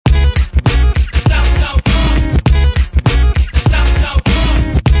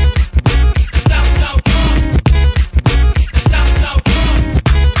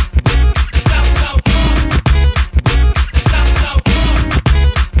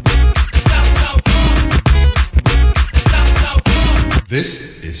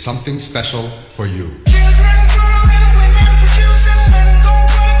This is something special for you.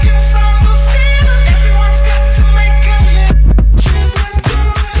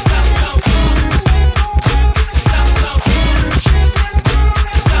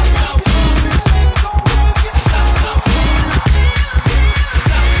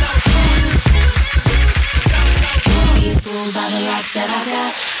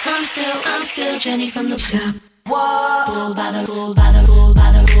 I'm still Jenny from the shop. Whoa. Fooled by the rule, by the rule,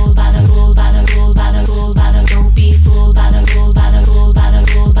 by the rule, by the rule, by the rule, by the rule, by the. Don't be fooled by the rule, by the rule, by the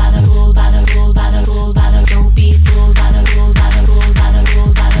rule, by the rule, by the rule, by the rule, by the. Don't be fooled by the rule, by the rule, by the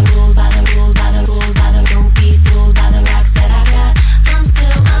rule, by the rule, by the rule, by the rule, by the. Don't be fooled by the rocks that I got. I'm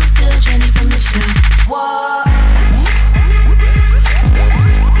still Jenny from the shop. Whoa.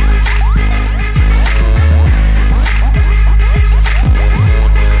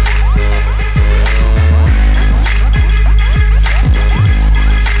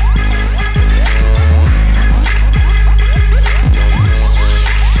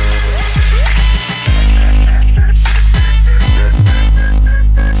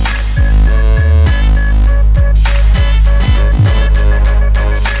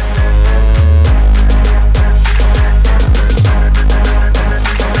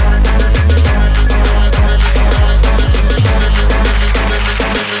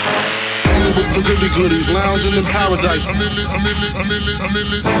 Goodies, lounging in paradise. Hanging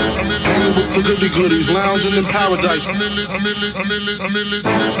with the goody goodies, lounging in paradise. Hanging with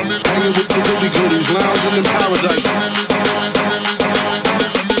the goody goodies, lounging in paradise.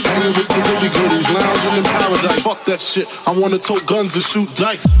 Hanging with the goody goodies, lounging in paradise. Fuck that shit, I wanna tote guns and shoot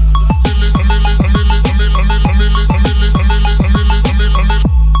dice.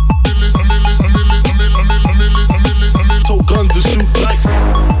 Tote guns and shoot dice.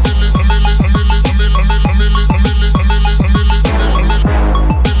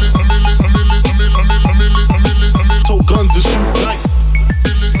 Guns and shoot dice.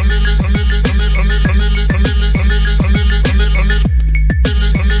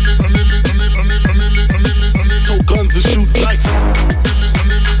 Tote guns and shoot dice.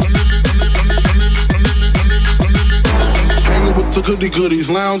 Hanging with the goody goodies,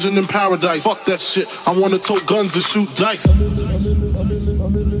 lounging in paradise. Fuck that shit, I wanna tote guns and shoot dice.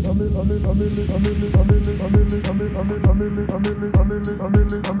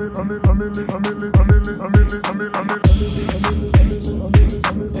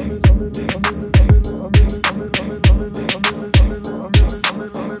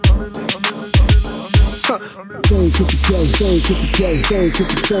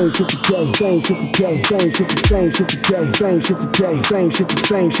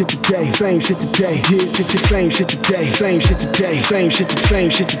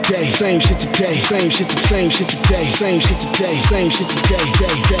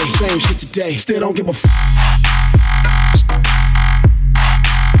 Still don't give a f.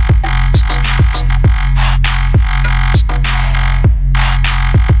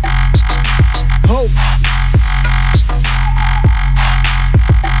 Hope.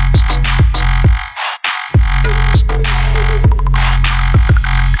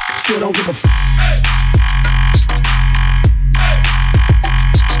 Still don't give a f.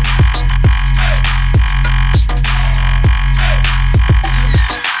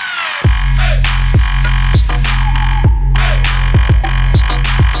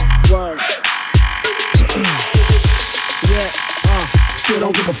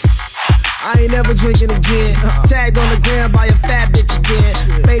 Don't give a f. I ain't never drinking again. Tagged on the gram by a fat bitch again.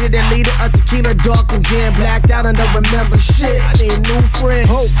 Faded and leader of tequila, dark and gin. Blacked out and don't remember shit. I need new friends.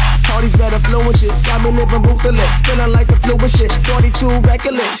 All these better fluences got me living ruthless. Feeling like the fluid shit. 42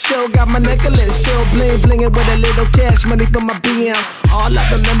 reckless. Still got my necklace. Still bling blinging with a little cash money for my BM. All I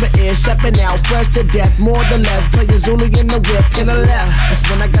remember is stepping out fresh to death. More than less. Playing Zulu in the whip in the left. That's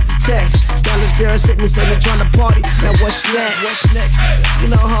when I got the text. Dallas girls hit me saying they tryna party. Now what's next? What's next? You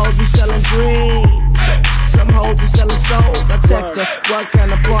know hoes be selling dreams. Some hoes be selling souls. I text her, what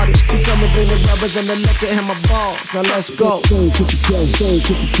kind of party? She told me bring the rubbers and the liquor and my balls. Now let's go.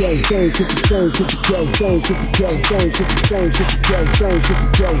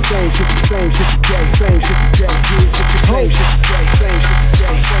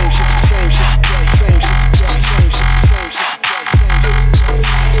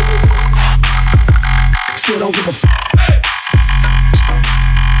 Still don't give a f.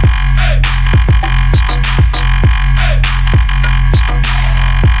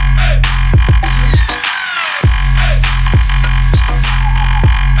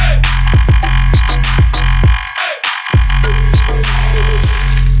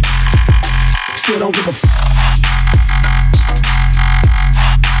 Still don't give a f.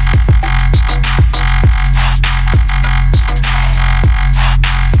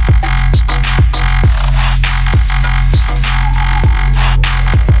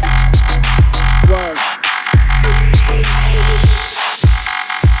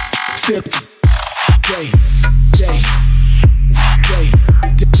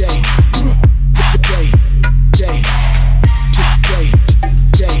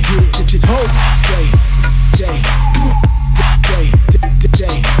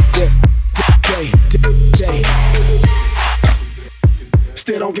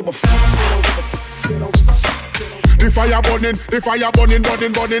 fire burning, the fire burning,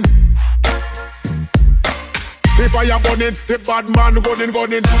 burning, burning. The fire burning, the bad man gunning,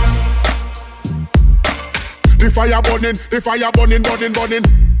 gunning. The fire burning, burning, burning.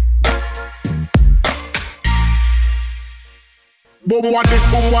 Boom what this,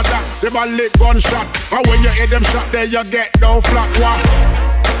 boom what that. Them a lick gunshot. And when you hear them shot, there you get down flat. What?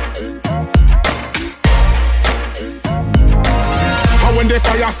 And when the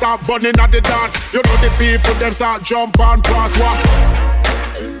fire start burning at the dance, you know the people them start jump and pass. What?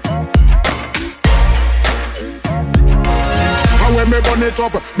 And when me burn it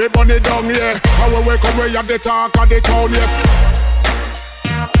up, me burn it down, yeah. And when we come, we have the talk of the town, yes.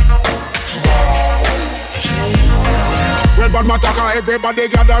 Well, but my talker, everybody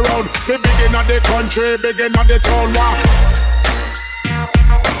gather round. Me begin at the country, begin at the town, wow.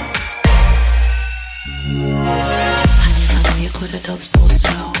 I never knew you could've done so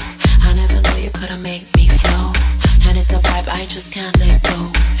slow. I never knew you could've made me flow. And it's a vibe I just can't let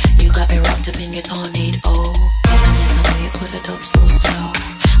go. You got me wrapped up in your tornado. I never knew you could've done so slow.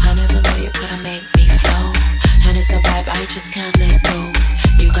 I never knew you could've made me flow. And it's a vibe I just can't let go.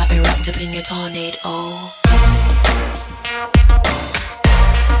 You got me wrapped up in your tornado.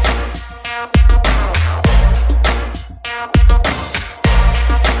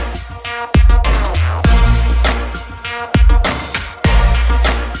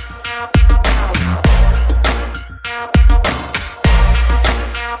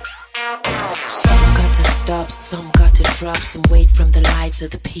 Some got to drop some weight from the lives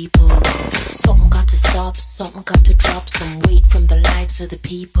of the people. Something got to stop, something got to drop some weight from the lives of the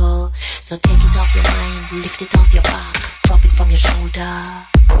people. So take it off your mind, lift it off your back, drop it from your shoulder.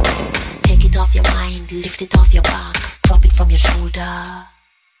 Take it off your mind, lift it off your back, drop it from your shoulder.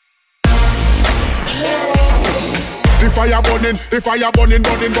 The fire burning,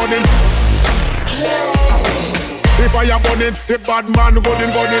 burning, burning. The fire burning, the bad man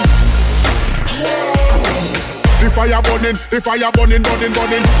gunning, gunning. The fire burning, burning,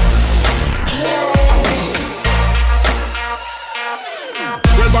 burning.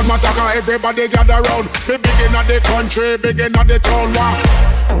 Well, but my talker, everybody gather round. We begin at the country, begin at the town, wow.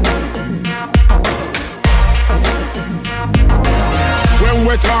 When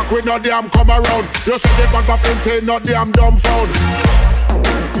we talk, we no damn come around. You see the bag of flinty, no damn dumbfound.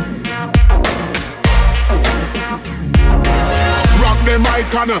 Rock the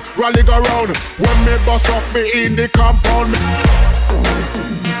mic and rally go round. When me bust up me in the compound.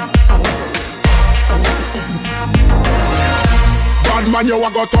 Bad man you a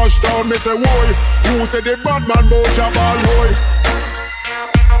go touchdown. Me say woy. Who say the bad man bout your ball woy?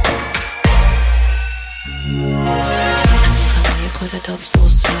 I never knew you could've done so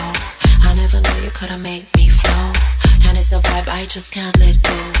slow. I never knew you could've made me flow. And it's a vibe I just can't let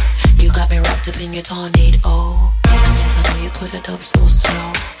go. You got me wrapped up in your tornado. I never knew you could've done so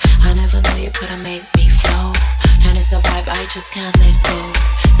slow. I never knew you could've made me flow. And it's a vibe I just can't let go.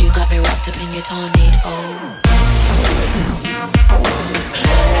 You got me wrapped up in your tornado.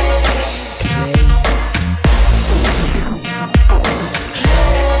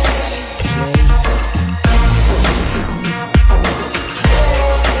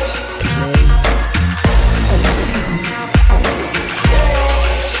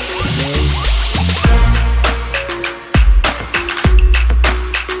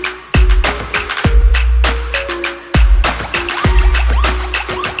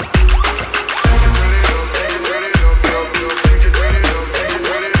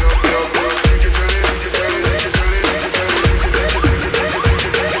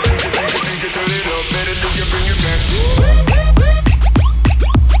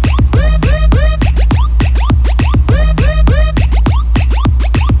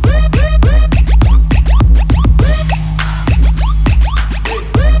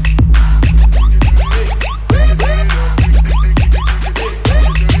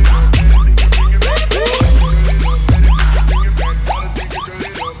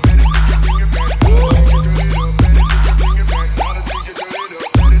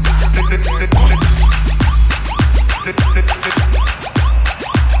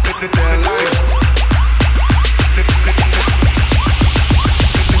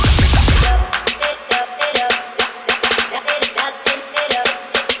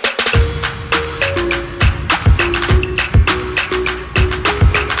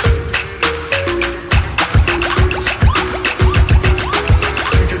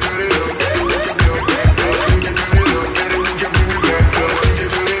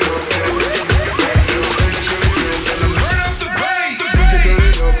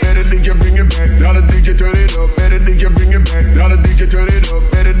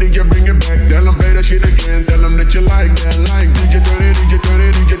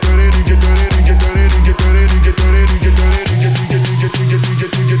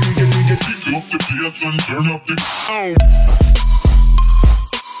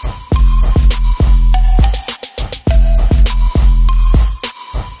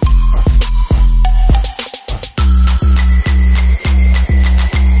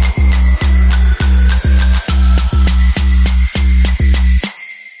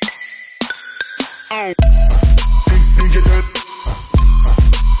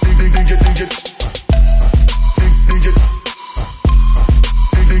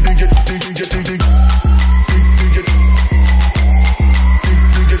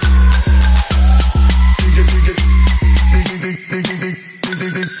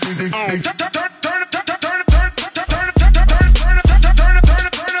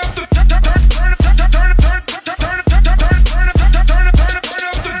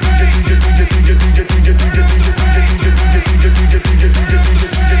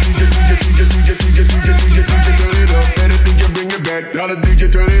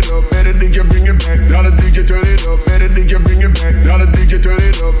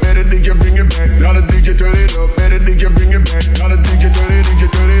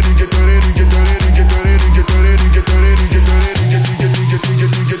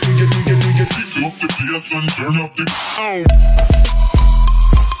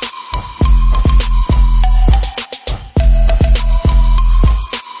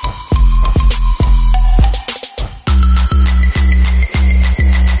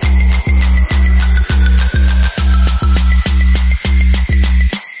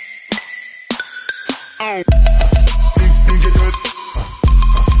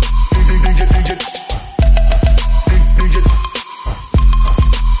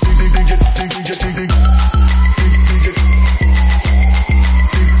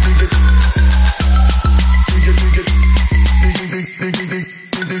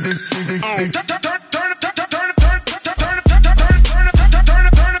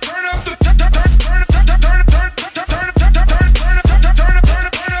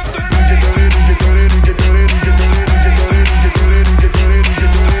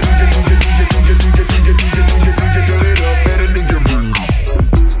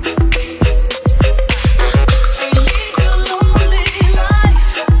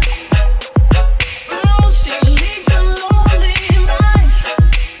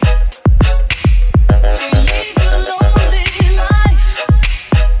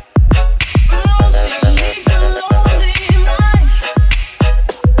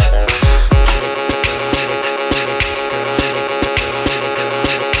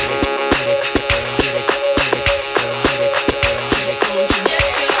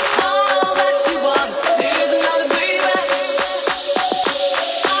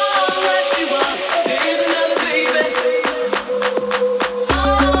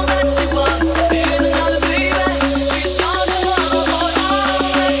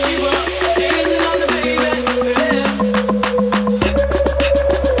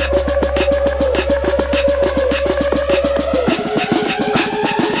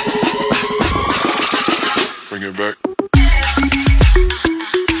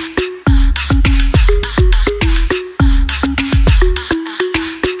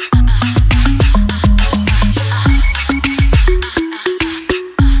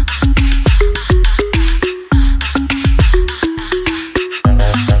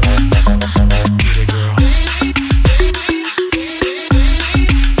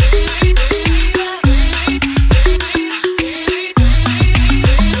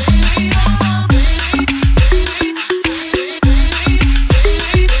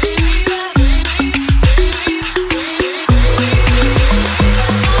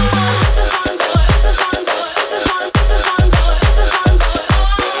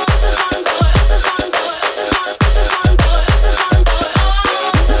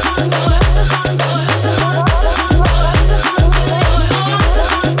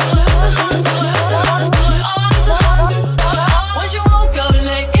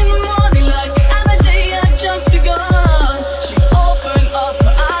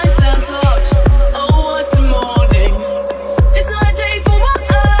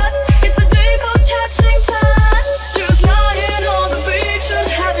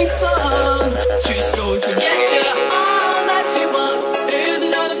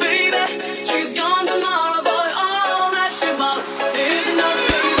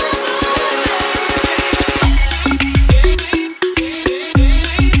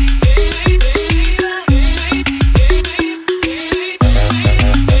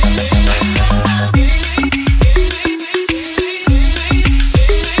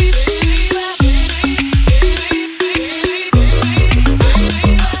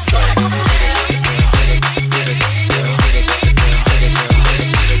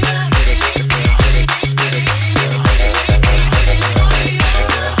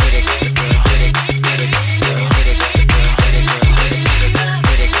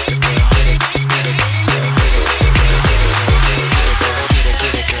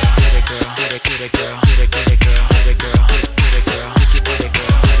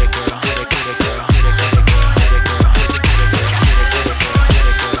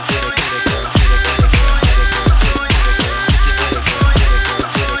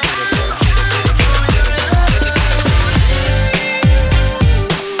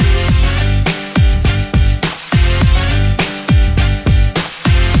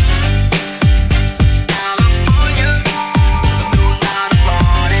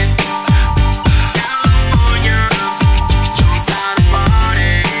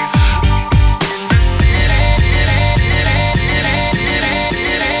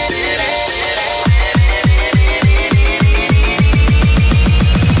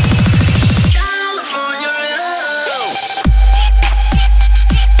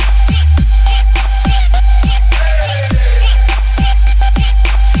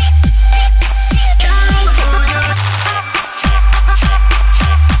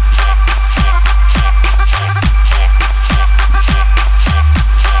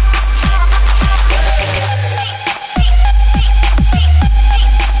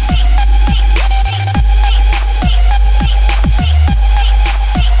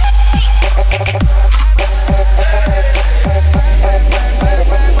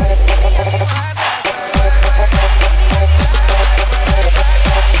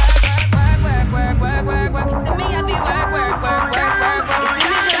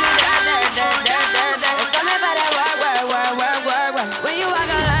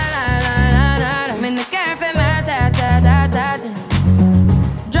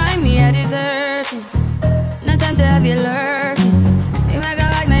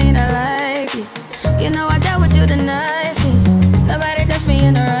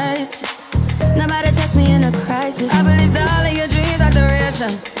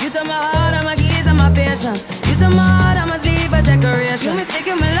 foundation. You took my heart, all my keys, and my patience. You took my heart, I must leave a decoration. You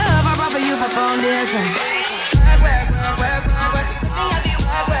mistaken my love, I brought for you for foundation. Work, work, work, work, work, work. Me, I be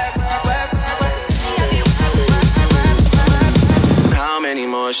work, work, work, work, work, work. Me, I be work, work, work, work, work. How many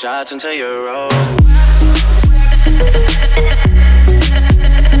more shots until you're rolling?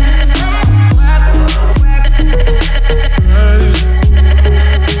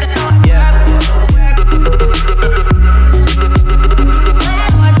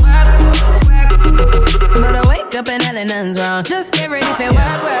 Up and nothing's wrong. Just get ready for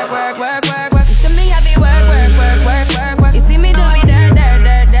work, work, work, work, work, work. To me, I be work, work, work, work, work, work. You see me do me dirt, dirt,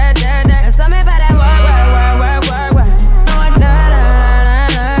 dirt, dirt, dirt, dirt. That's something about that work, work, work, work, work, work. Da, da, da,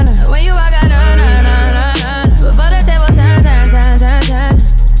 da, da. When you walk out, no, no, no, no, no. Before the table turn, turn, turn, turn, turn.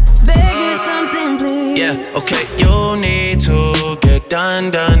 Beg you something, please. Yeah, okay. You need to get done,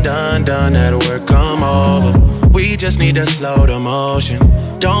 done, done, done. At work, come over. We just need to slow the motion.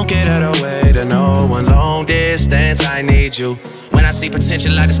 Don't get out of the way to no one. Long distance, I need you. When I see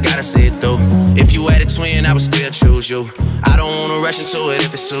potential, I just gotta see it through. If you had a twin, I would still choose you. I don't wanna rush into it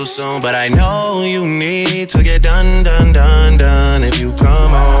if it's too soon, but I know you need to get done, done, done, done. If you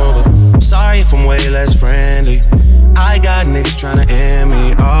come over, sorry if I'm way less friendly. I got niggas tryna end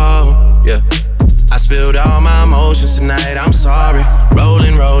me, oh, yeah. I spilled all my emotions tonight, I'm sorry.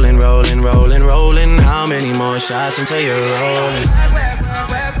 Rolling, rolling, rolling, rolling, rolling. How many more shots until you're rolling?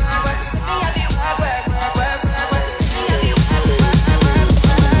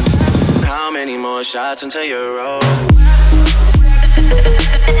 How many more shots until you're rolling?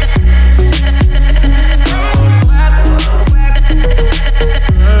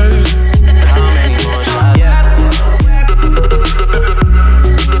 How many more shots?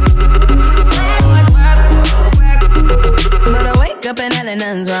 Up and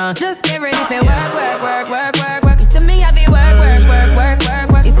nothing's wrong. Just get ready for work, work, work, work, work, work. To me, I be work, work, work, work, work,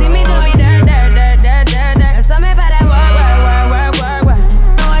 work. You see me do me dirt, dirt, dirt, dirt, dirt, dirt. There's something about that work, work, work, work, work, work.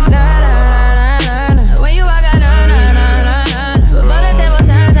 Da, da, da, da, da. When you walk out, no, no,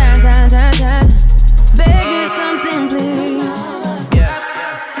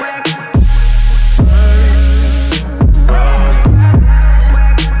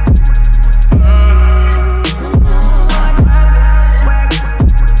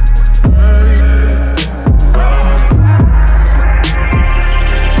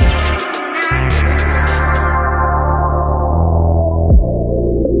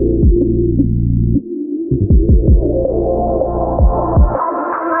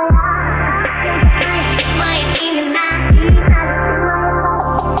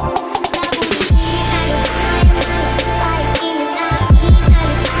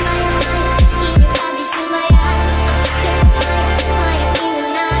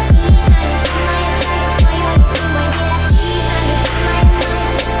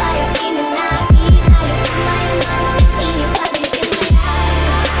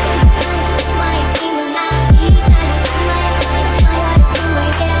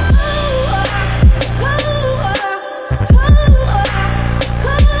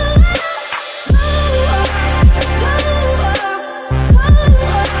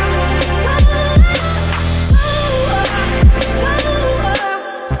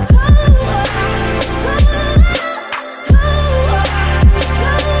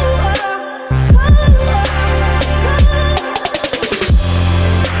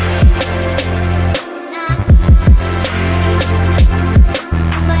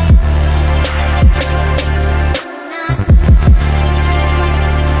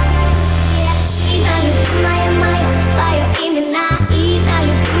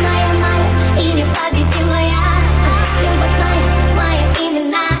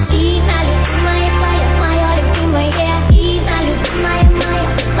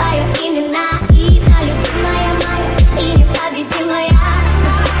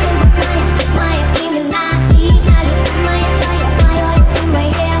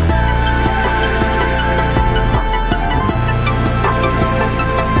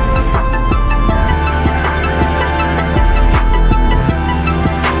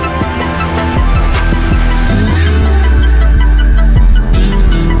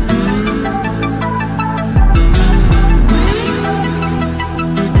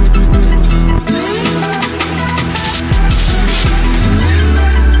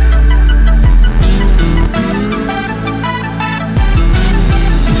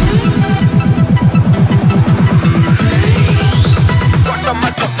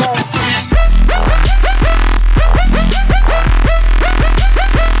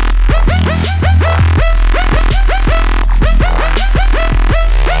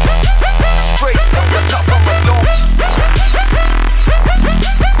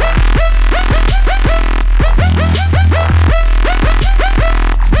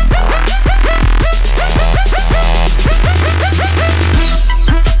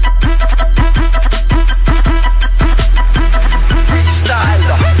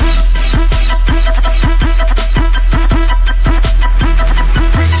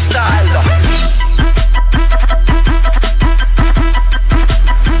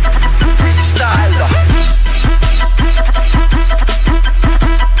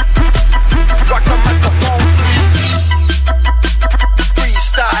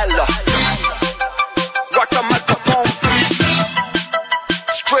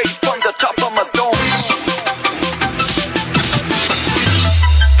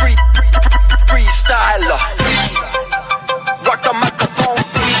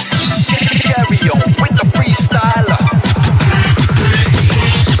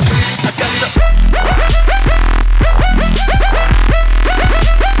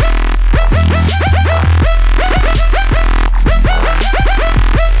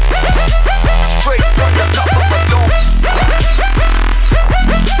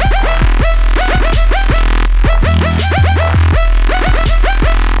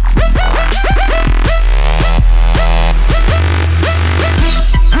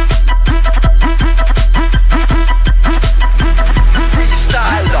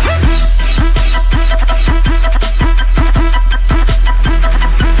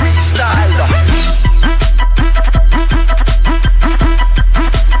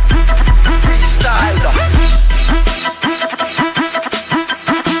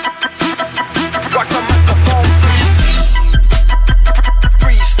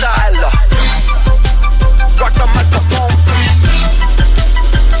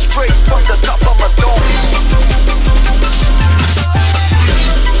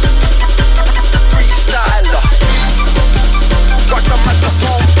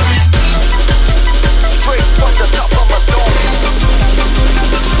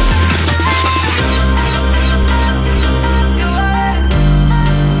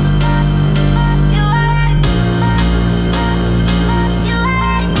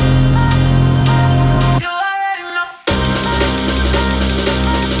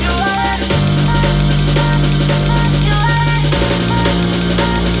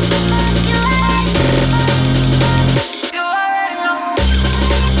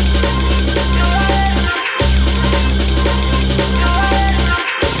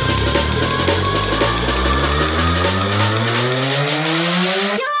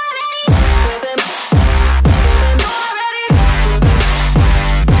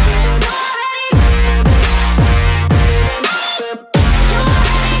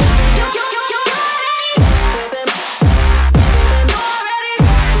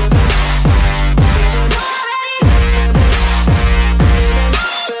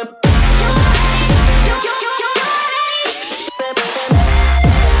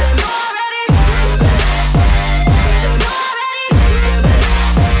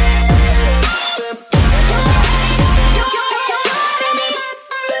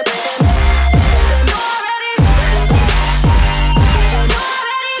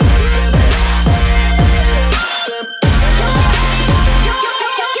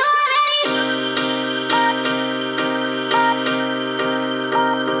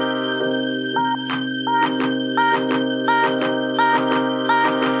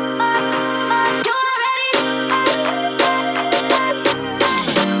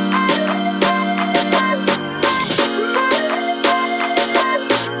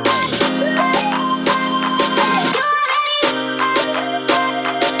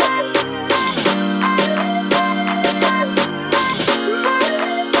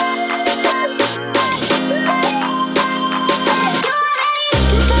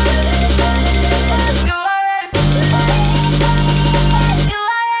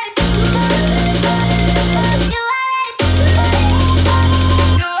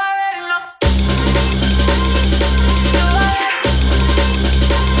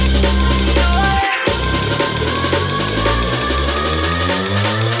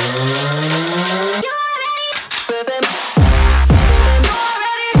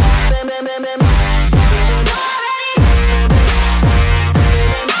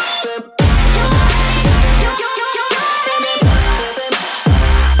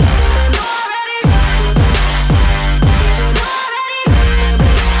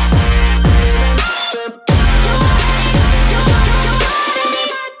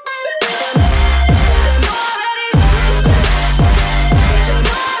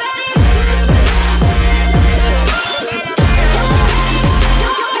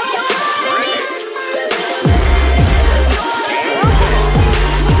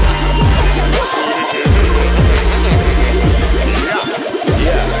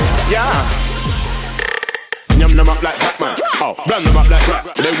 brand them up like rap.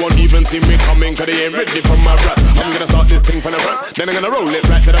 They won't even see me coming, cause they ain't ready for my rap. I'm gonna start this thing from the front, then I'm gonna roll it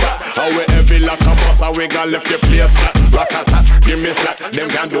right to the back. How we heavy like a boss, how we got left the place flat. Rock-a-tat, give me slack, them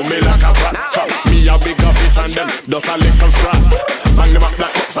can't do me like a brat. Me a bigger fish and them just a little scrap. Bang them up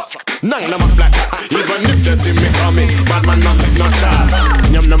like boxer, nang them up like that. Even if they see me coming, bad man not take no chance.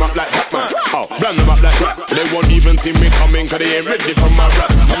 Yum them up like Batman, oh, brand them up like rap. They won't even see me coming, cause they ain't ready for my rap.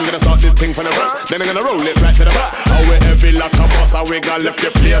 I'm gonna start this thing from the front, then I'm gonna roll it right to the back. How we heavy like a boss, how we got left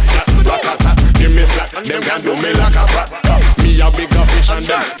the place flat. Rock-a-tat, give me slack, them can't do me like a brat. Me a bigger fish and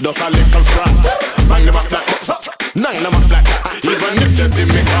them just a little scrap. Bang them up like boxer, nang them up like that. Even if they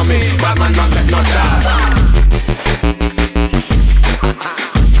see me coming, bad man not take no chance.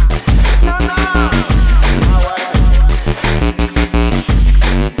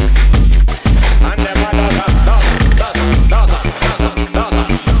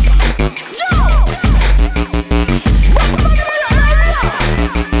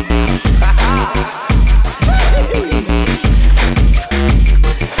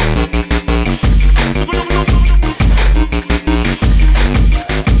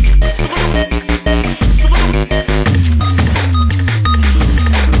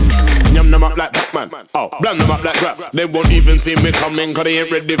 Oh, brand them up like rap. They won't even see me coming, cause they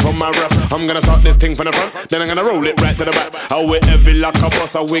ain't ready for my rap. I'm gonna start this thing from the front, then I'm gonna roll it right to the back. How we heavy like a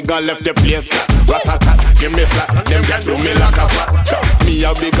boss, how we got left the place flat. Rat-a-tat, give me slack, them can't do me like a fat. Me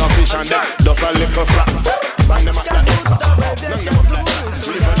a bigger fish and them just a little scrap. Bang them up like boxer, bang them up like that.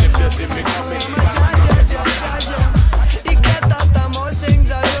 Even if they see me coming,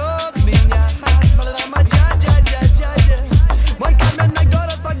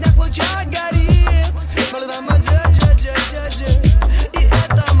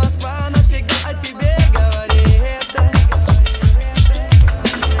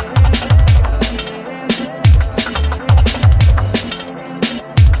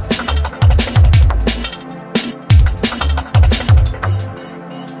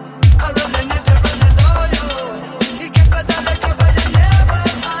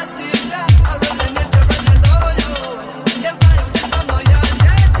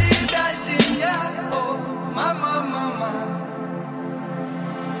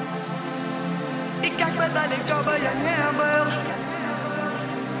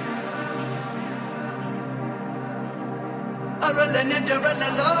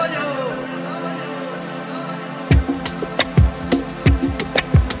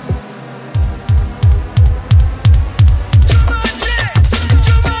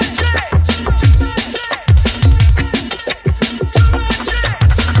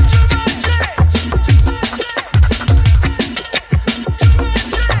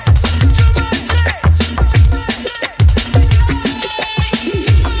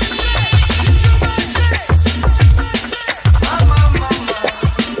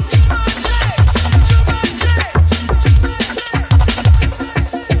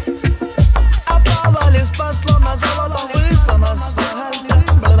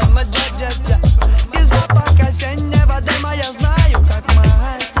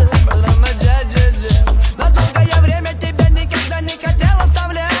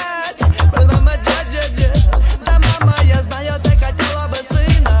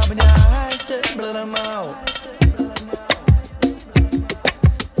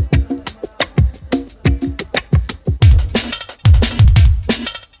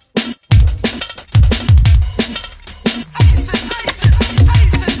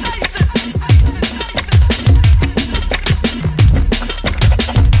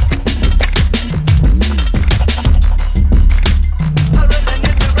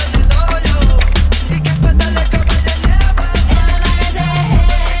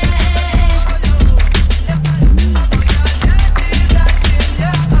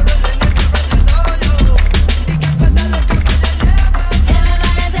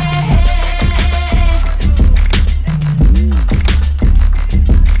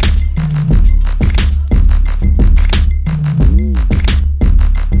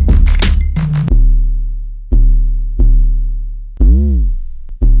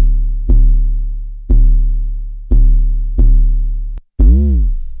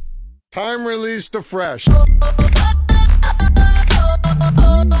 Time release the fresh.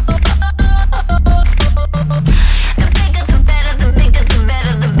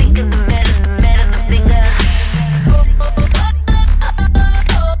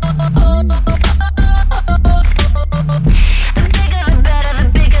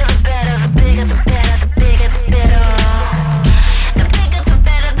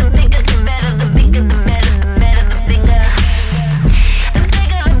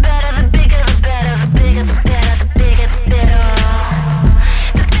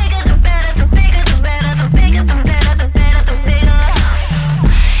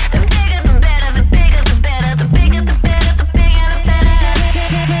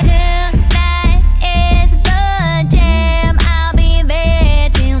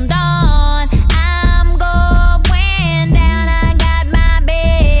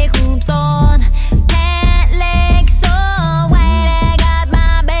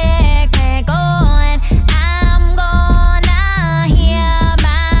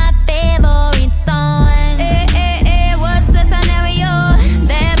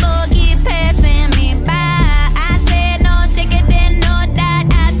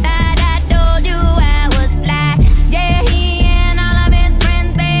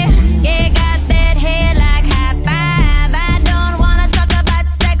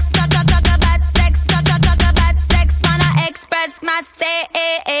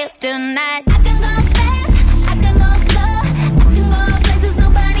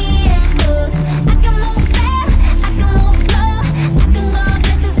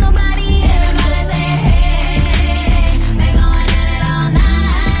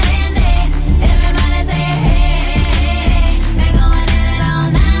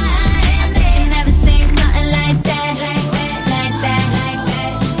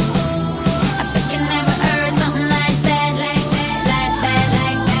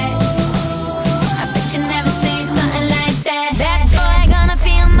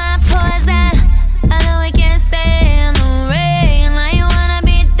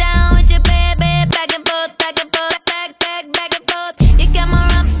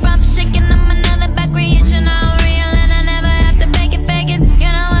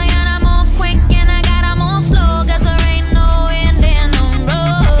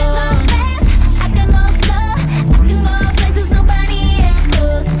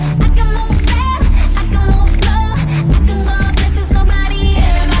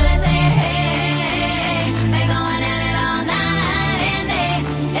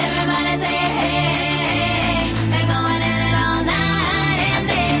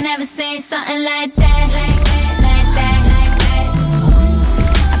 something like that, like that, like that, like that.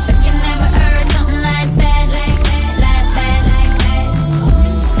 I bet you never heard something like that, like that, like that, like that.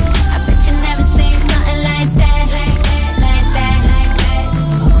 I bet you never seen something like that, like that, like that, like that.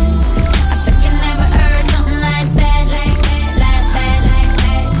 I bet you never heard something like that, like that, like that, like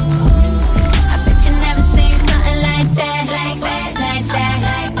that. I bet you never seen something like that, like that, like that,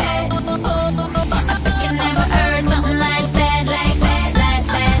 like that. I bet you never heard something like that, like that, like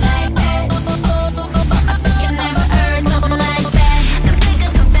that, like that. I bet you never heard something like that. The bigger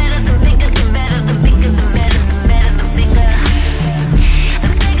the better, the bigger the better, the bigger the better, the better the bigger. The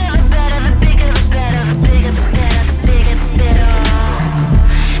bigger the better, the bigger the better, the bigger the better, the bigger the better.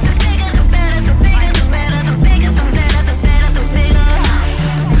 The bigger the better, the bigger the better, the bigger the better, the better the bigger.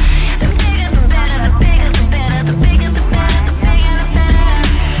 The bigger the better, the bigger the better, the bigger the better, the bigger the better.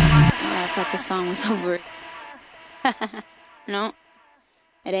 Oh, I thought the song was over. No,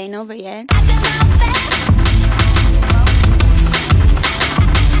 it ain't over yet.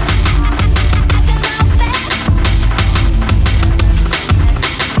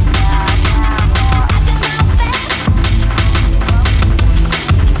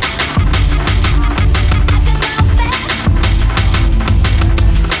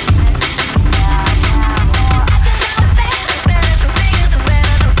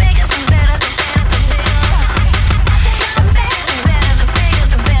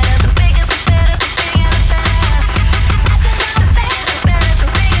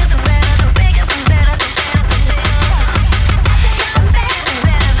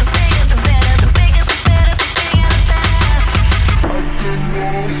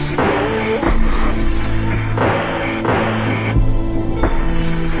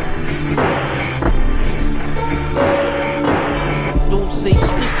 Say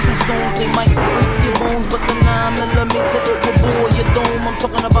sticks and stones, they might break your bones, but the 9mm it will bore your dome. I'm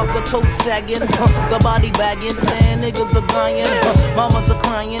talking about the toe tagging, the body bagging, man, niggas are dying, mamas are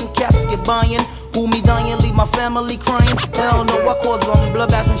crying, casket buying, who me dying, leave my family crying. Hell no, I cause them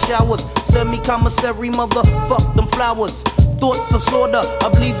bloodbaths and showers, semi-commissary, motherfuck them flowers. Thoughts of slaughter,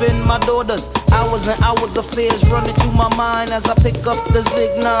 of leaving my daughters. Hours and hours of fears running through my mind as I pick up the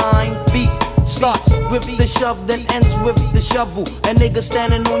Zig 9. Beef starts with the shove, then ends with the shovel. And niggas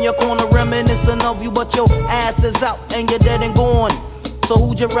standing on your corner reminiscing of you, but your ass is out and you're dead and gone. So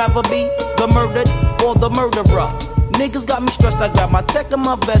who'd you rather be, the murdered or the murderer? Niggas got me stressed, I got my tech in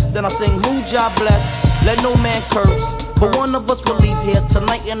my vest, then I sing who job bless, let no man curse. But one of us will leave here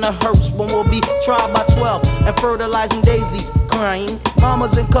tonight in a hearse, when we'll be tried by 12 and fertilizing daisies, crying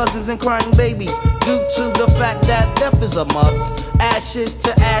mamas and cousins and crying babies, due to the fact that death is a must. Ashes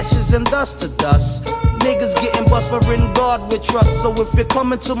to ashes and dust to dust. Niggas getting bust for in God with trust. So if you're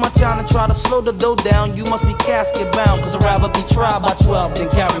coming to my town and try to slow the dough down, you must be casket bound, cause I'd rather be tried by 12 than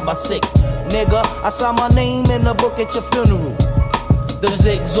carried by 6. Nigga, I saw my name in the book at your funeral. The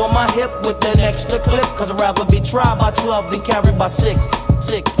zigs on my hip with an extra clip, cause I'd rather be tried by 12 than carried by 6.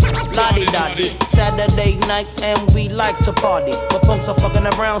 Lottie-dottie, Saturday night and we like to party, but punks are fucking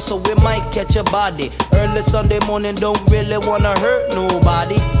around so we might catch a body. Early Sunday morning don't really wanna hurt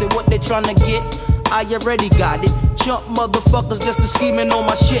nobody. Say what they tryna get, I already got it. Chump motherfuckers just to scheming on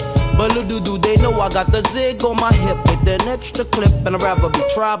my shit, but little do they know I got the zig on my hip with an extra clip, and I'd rather be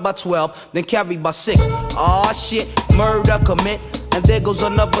tried by 12 than carried by 6. Aw shit, murder commit. And there goes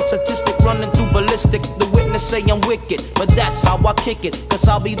another statistic running through ballistic. The witness say I'm wicked, but that's how I kick it. Cause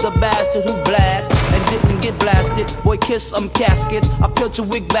I'll be the bastard who blast and didn't get blasted. Boy, kiss caskets, I peeled your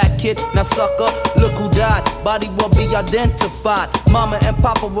wig back, kid. Now sucker, look who died. Body will be identified. Mama and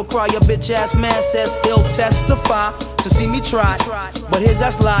papa will cry, your bitch ass man says he'll testify to see me try. But here's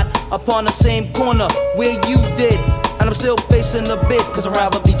that slide upon the same corner where you did. And I'm still facing the bit, cause I'd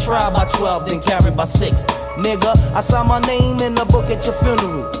rather be tried by 12 than carried by 6. Nigga, I saw my name in the book at your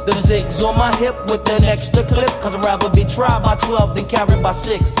funeral. The zigs on my hip with an extra clip, cause I'd rather be tried by 12 than carried by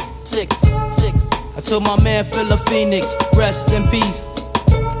 6. I told my man Philip Phoenix, rest in peace.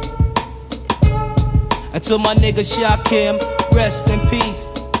 I told my nigga Shakim, rest in peace.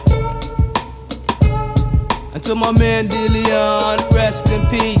 I told my man Dillion, rest in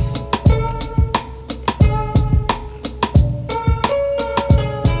peace.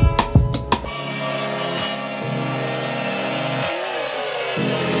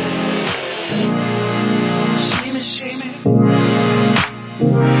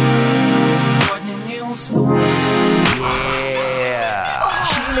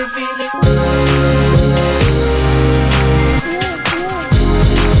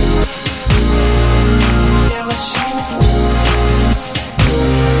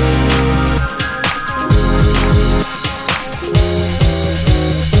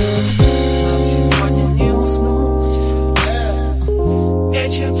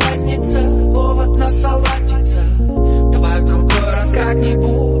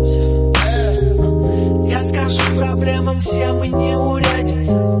 проблемам все мы не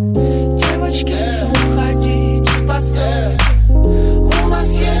урядятся. Девочки, уходите, поставь. У нас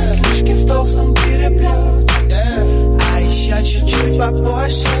есть слишком в толстом переплете. А еще чуть-чуть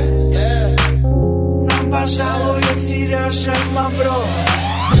попозже нам пожалует Сережа Лавров.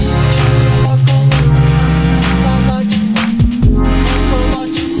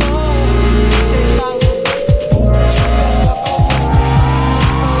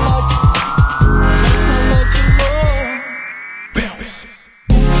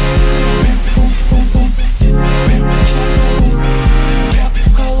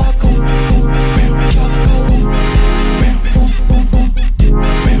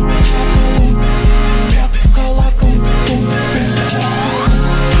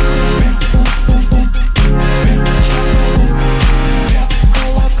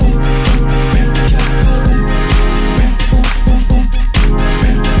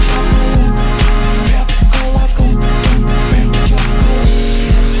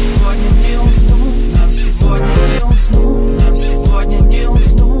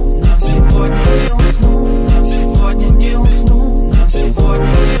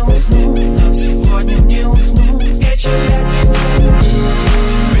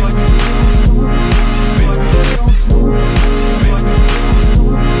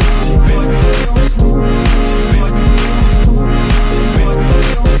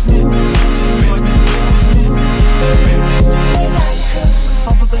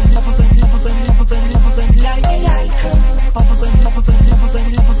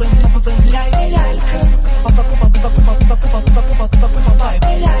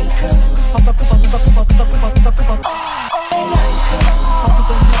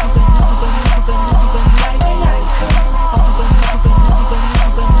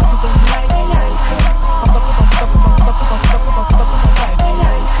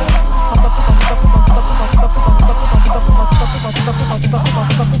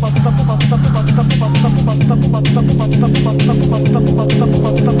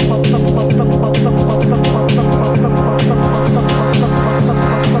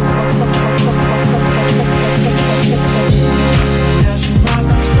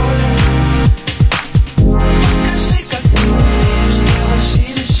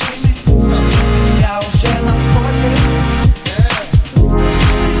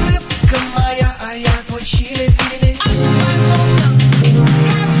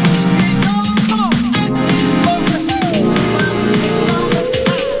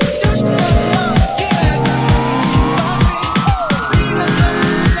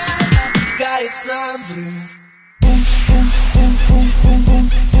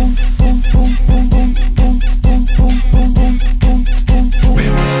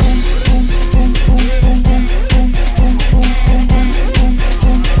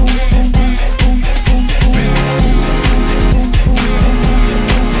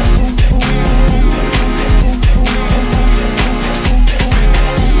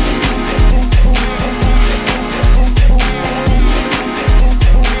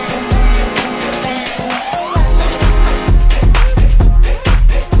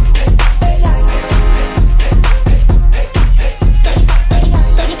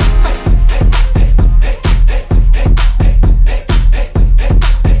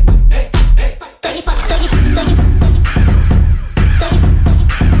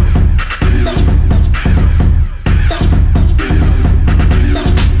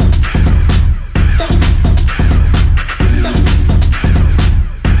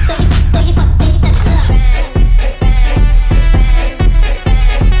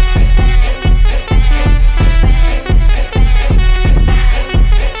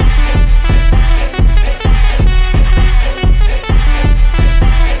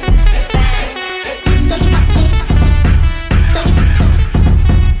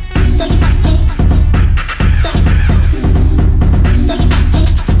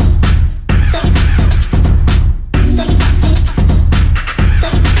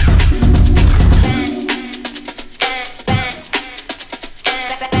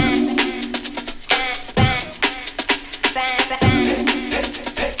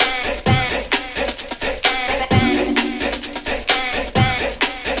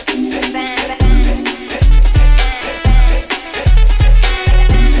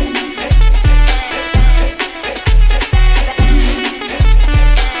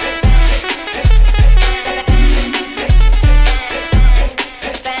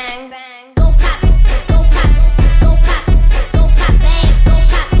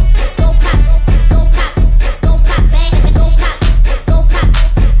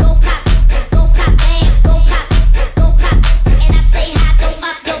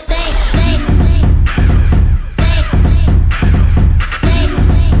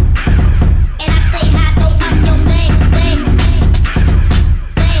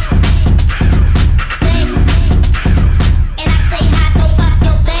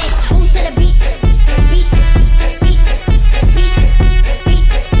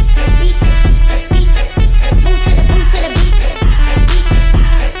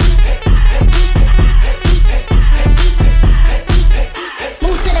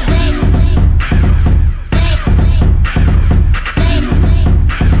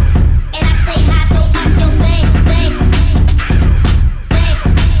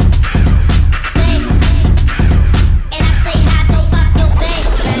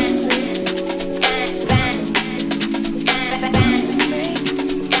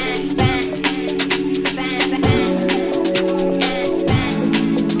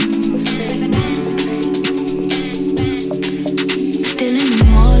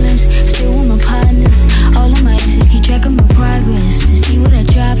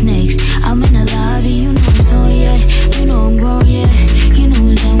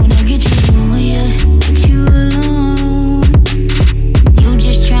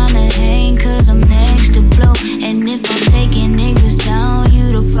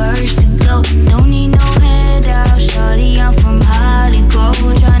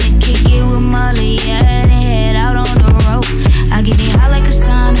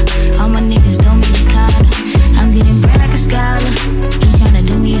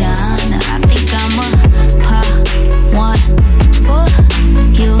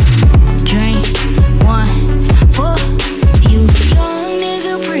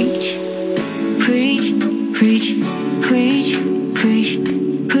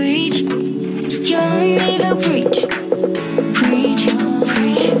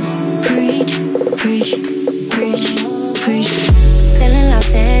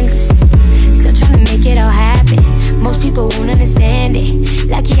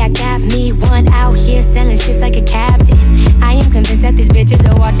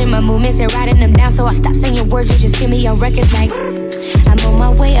 watching my movements and writing them down. So I stop saying words, you just hear me on records like I'm on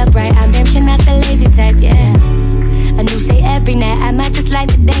my way up, right? I'm damn sure not the lazy type, yeah. A new state every night, I might just like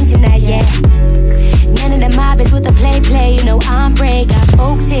the dang tonight, yeah. None of the mob is with the play, you know I'm brave. Got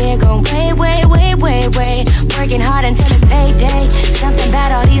folks here going way. Working hard until it's payday. Something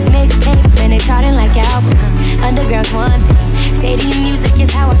about all these mixtapes, man, they charting like albums. Underground's one thing, stadium music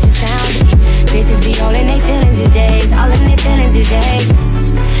is how I should sound it. Bitches be all in their feelings these days, all in their feelings these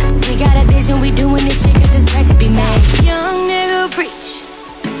days. We got a vision, we doing this shit cause there's bread to be made. Young nigga preach,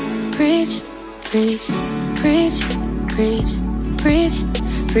 preach, preach, preach, preach, preach,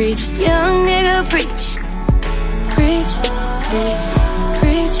 preach. Young nigga preach, preach, preach,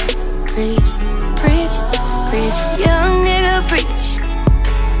 preach, preach, preach, preach. Young nigga preach,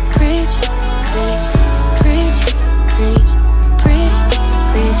 preach, preach, preach, preach, preach,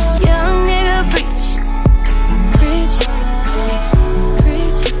 preach. Young nigga preach, preach, preach,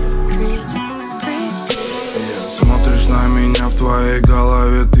 preach, preach, preach. Смотришь на меня, в твоей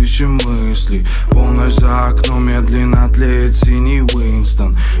голове тысячи мыслей. Полночь за окном медленно тлеет синий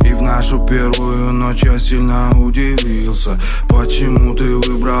Уинстон. И в нашу первую ночь я сильно удивился, почему ты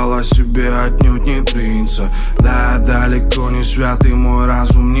выбрала себе отнюдь не принца. Да, я далеко не святый, мой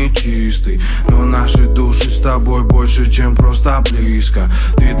разум не чистый, но наши души с тобой больше, чем просто близко.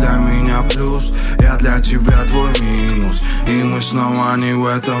 Ты для меня плюс, я для тебя твой минус. И мы снова не в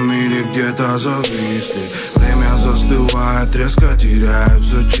этом мире где-то зависли. Время застывает, резко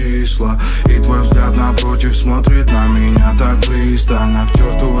теряются числа. И твой взгляд напротив смотрит на меня так пристально. К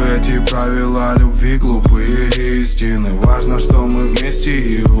черту эти правила любви, глупые истины. Важно, что мы вместе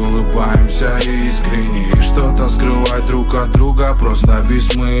и улыбаемся искренне. И что-то скрывать друг от друга просто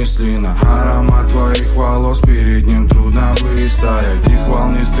бессмысленно. Аромат твоих волос, перед ним трудно выстоять. Их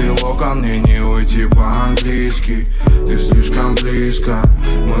волнистый локон, мне не уйти по-английски. Ты слишком близко,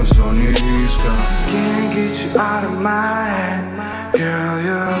 мы в зоне риска. Can't get you out of my head. Girl,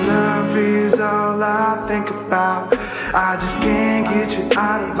 your love is all I think about. I just can't get you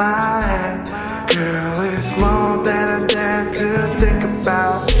out of my head. Girl, it's more than I dare to think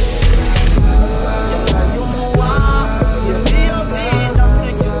about.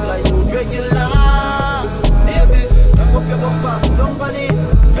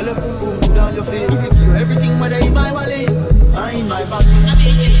 Everything whether in my wallet or in my pocket.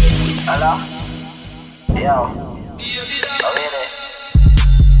 Hello? Yo.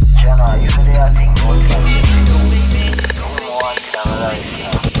 Jenna, you see that thing going on?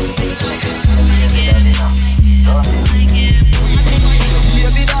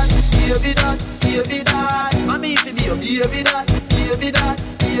 Baby that, mommy if you be a baby that.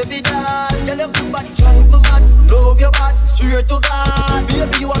 Tell your good body, drive me mad, love your bad, swear to God.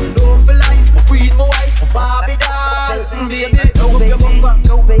 Baby you want love for life, my queen, my wife, my Barbie doll. Baby, lock up your bumper,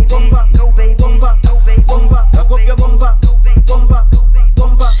 lock up your bumper, baby, lock up your bumper.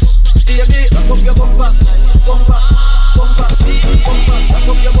 Baby, lock up your bumper, baby.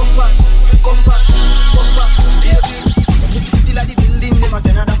 Still at the building, them a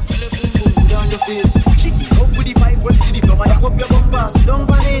Canada. Down your feet. Up with the pipe, well see the plumber. Lock up your bumper, don't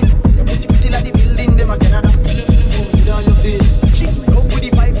panic. Still at the building, them a Canada. Down your feet. Up with the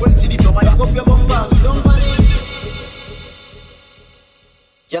pipe, well see the plumber. Lock up your bumper, don't panic.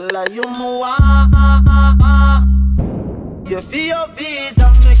 Yalla you move. You feel your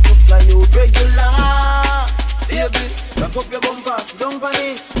visa, make you fly out regular. Baby, lock up your bumpers, don't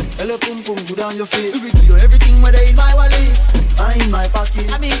panic. Hello, pum pum, go down your feet. We give you everything, whether in my wallet or in my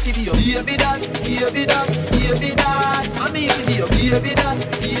pocket. I mean, to be your baby that. I mean, to be your baby that.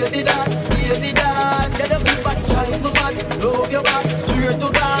 Tell your good body, drive me mad, love your back, swear to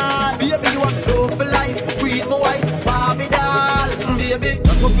God. Baby, you want love for life, queen, my wife, Barbie doll. Baby,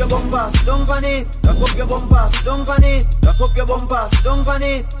 lock up your bumpers, don't panic. Lock up your bumpers, don't panic. Lock up your bumpers, don't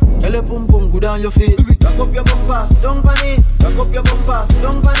panic. Tell your pum pum, go down your feet. Lock up your bumpers, don't panic. Lock up your bumpers,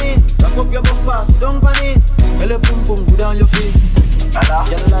 don't panic. Lock up your bumpers, don't panic. Tell your pum pum, go down your feet.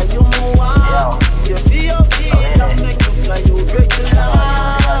 Yalla you move on. You feel your feet, that make you fly you regular.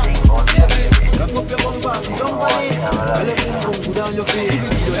 Baby, lock up your bumpers, don't panic. Tell your pum pum, go down your feet.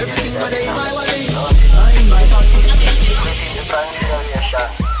 Do everything but in my wallet, in my pocket.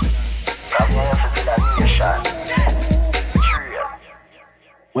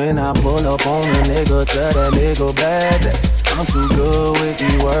 When I pull up on a nigga, tell that nigga bad that I'm too good with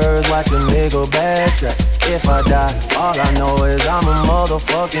these words, watch a nigga backtrack. If I die, all I know is I'm a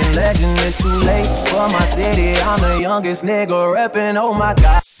motherfucking legend. It's too late for my city, I'm the youngest nigga reppin'. Oh my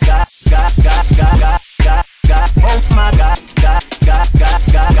God, oh my God,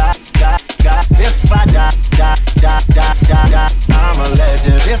 If I die, I'm a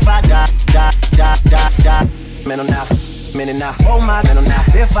legend. If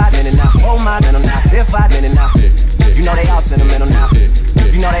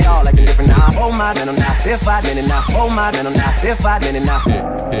oh my, then I'm not. If I did it now, oh my, then I'm not. If I did it now,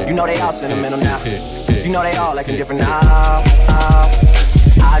 you know they all sentimental now. You know they all acting different now.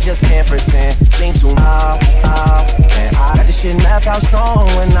 I just can't pretend, seem too and I got this shit mapped out strong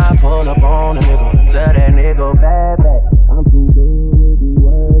when I pull up on a nigga. Tell that nigga bad. I'm too good with these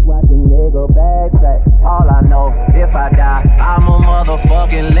words, watch a nigga backtrack. All I know, if I die, I'm a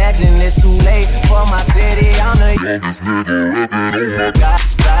motherfucking legend. It's too late for my city, I'm the youngest nigga rapping. Oh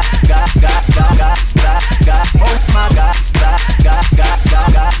my God, oh my God,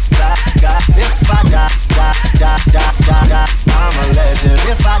 if I die, I'm a legend.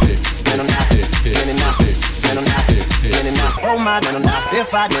 If I then I'm not, then I'm not, then I'm not, then I'm not. Oh my, then I'm not.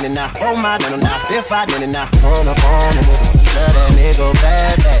 If I then I'm not, oh my, then I'm not. If I then I'm not. Pull up on a nigga, tell that nigga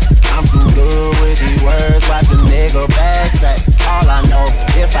bad. I'm too good with these words, watch a nigga backtrack. All I know,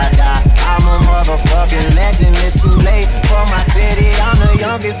 if I die, I'm a motherfucking legend. It's too late for my city, I'm the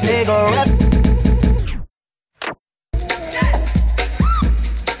youngest nigga rap.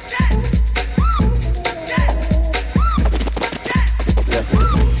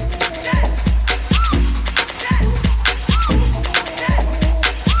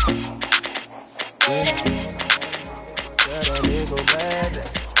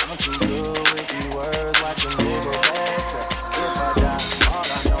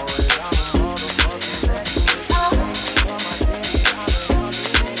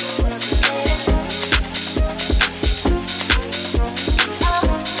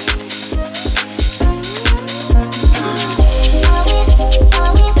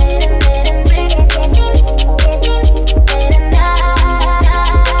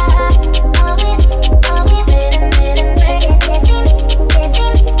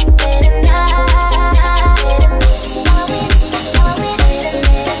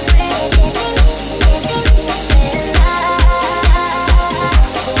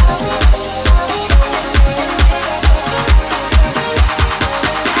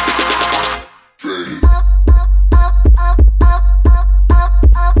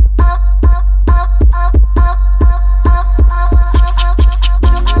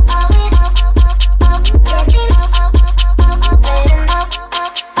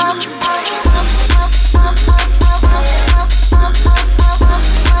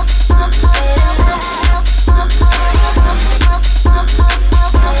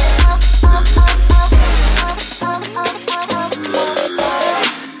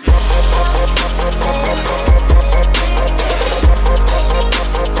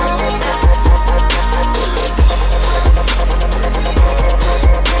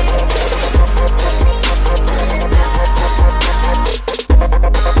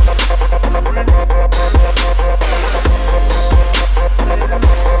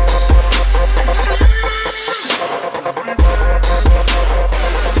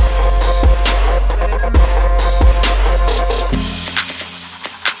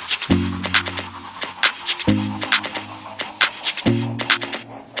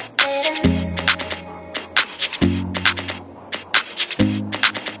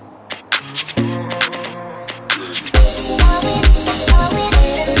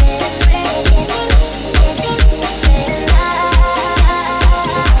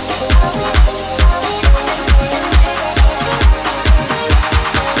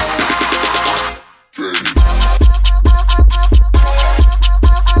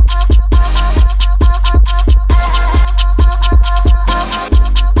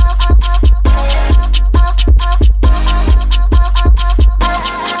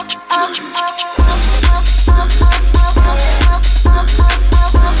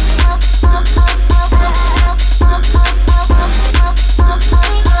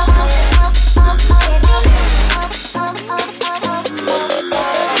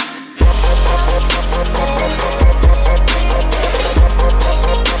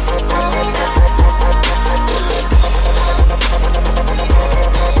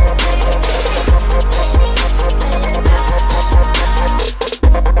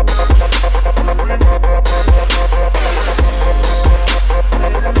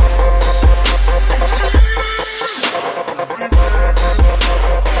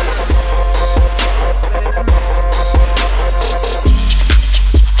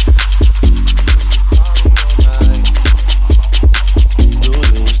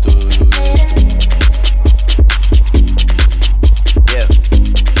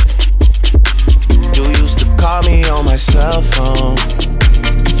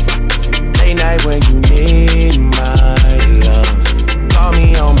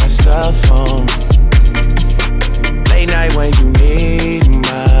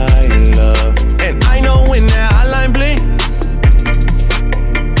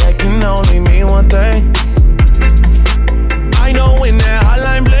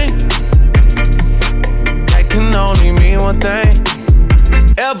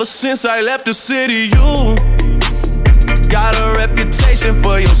 Ever since I left the city, you got a reputation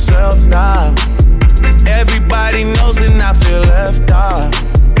for yourself now. Everybody knows and I feel left out.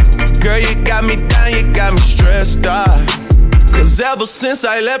 Girl, you got me down, you got me stressed out. Cause ever since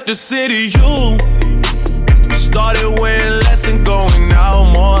I left the city, you started wearing less and going out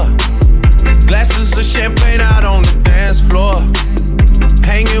more. Glasses of champagne out on the dance floor.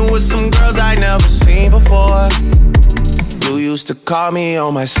 Hanging with some girls I never seen before. You used to call me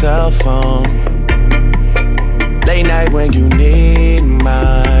on my cell phone. Late night when you need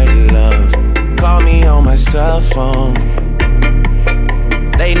my love. Call me on my cell phone.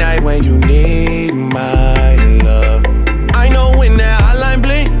 Late night when you need my love. I know when that hotline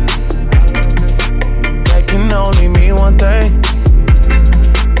blink, that can only mean one thing.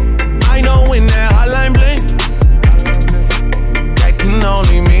 I know when that hotline blink, that can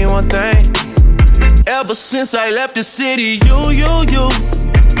only mean one thing. Ever since I left the city, you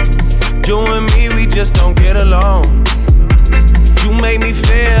and me, we just don't get along. You made me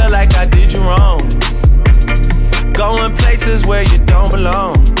feel like I did you wrong. Going places where you don't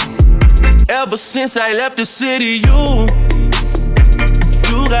belong. Ever since I left the city, you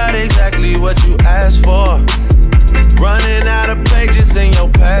got exactly what you asked for. Running out of pages in your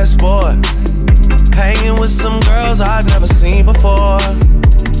passport. Hanging with some girls I've never seen before.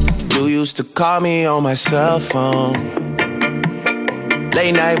 You used to call me on my cell phone.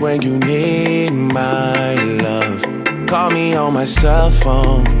 Late night when you need my love. Call me on my cell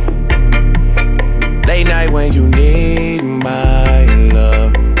phone. Late night when you need my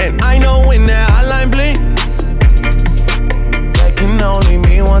love. And I know when that hotline blink, that can only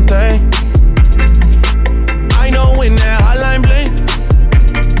mean one thing. I know when that hotline blink,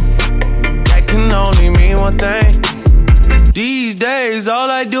 that can only mean one thing. These days, all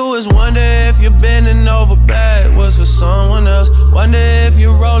I do is wonder if you're bending over backwards for someone else. Wonder if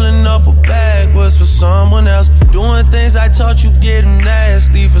you're rolling up or backwards for someone else. Doing things I taught you getting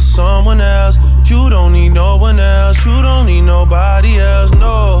nasty for someone else. You don't need no one else. You don't need nobody else,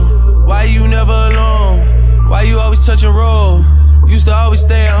 no. Why you never alone? Why you always touch and roll? Used to always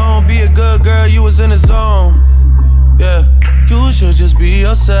stay at home, be a good girl, you was in the zone. Yeah. You should just be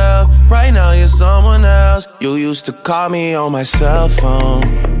yourself. Right now you're someone else. You used to call me on my cell phone.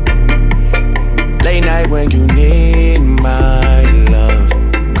 Late night when you need my love.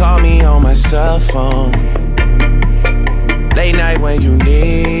 Call me on my cell phone. Late night when you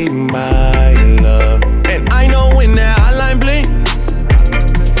need my love. And I know when that hotline blink,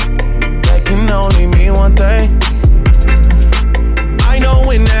 that can only mean one thing. I know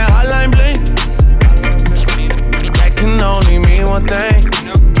when that hotline blink, can only mean one thing.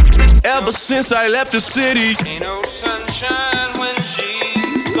 Ever since I left the city, ain't no sunshine when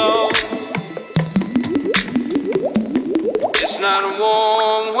she's gone. It's not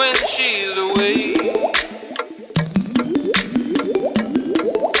warm when she's away.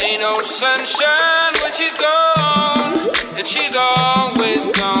 Ain't no sunshine when she's gone, and she's always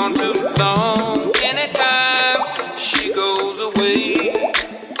gone too long. Anytime she goes away,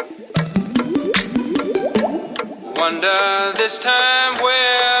 wonder this time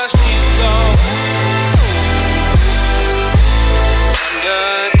where she's gone. Wonder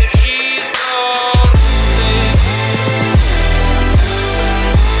if she's gone today.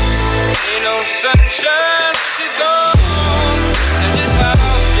 Ain't no sunshine when she's gone, and this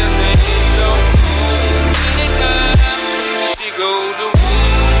house just ain't no home. Anytime she goes away.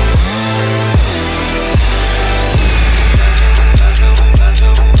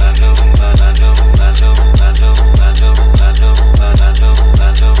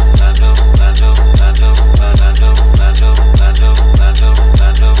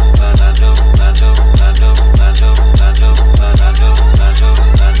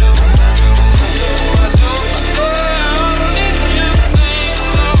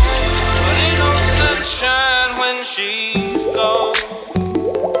 She's gone.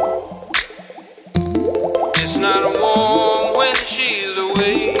 It's not warm when she's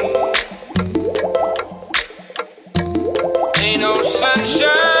away. Ain't no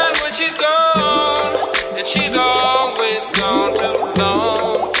sunshine when she's gone, and she's always gone too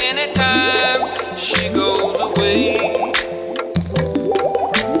long. Anytime she goes away,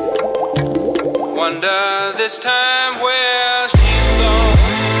 wonder this time where she's gone.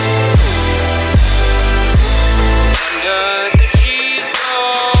 If she's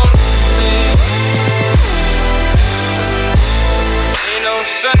gone today. Ain't no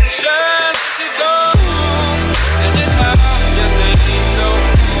sunshine, she's gone.